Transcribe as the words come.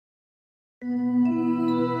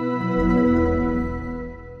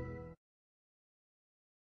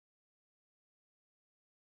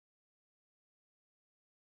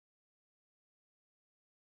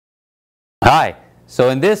Hi, so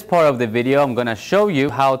in this part of the video I'm going to show you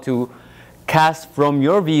how to cast from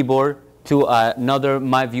your ViewBoard to another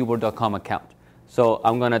myViewBoard.com account. So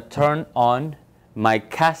I'm going to turn on my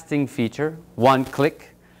casting feature, one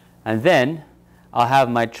click, and then I'll have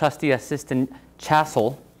my trusty assistant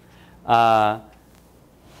Chassel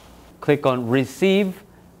click on receive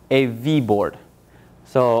a ViewBoard.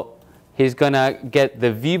 So he's going to get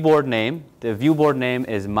the ViewBoard name. The ViewBoard name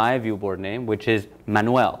is my ViewBoard name, which is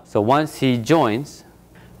Manuel. So once he joins,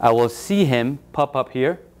 I will see him pop up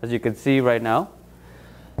here, as you can see right now.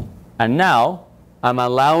 And now I'm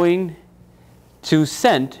allowing to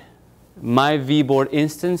send my ViewBoard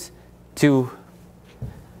instance to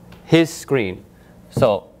his screen.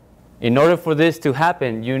 So in order for this to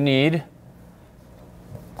happen, you need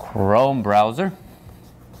Chrome browser.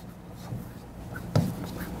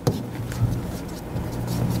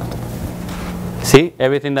 See,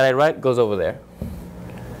 everything that I write goes over there.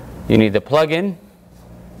 You need the plugin.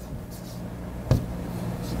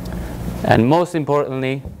 And most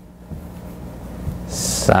importantly,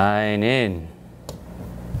 sign in.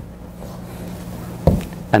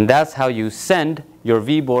 And that's how you send your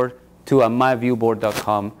ViewBoard to a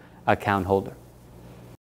myViewBoard.com account holder.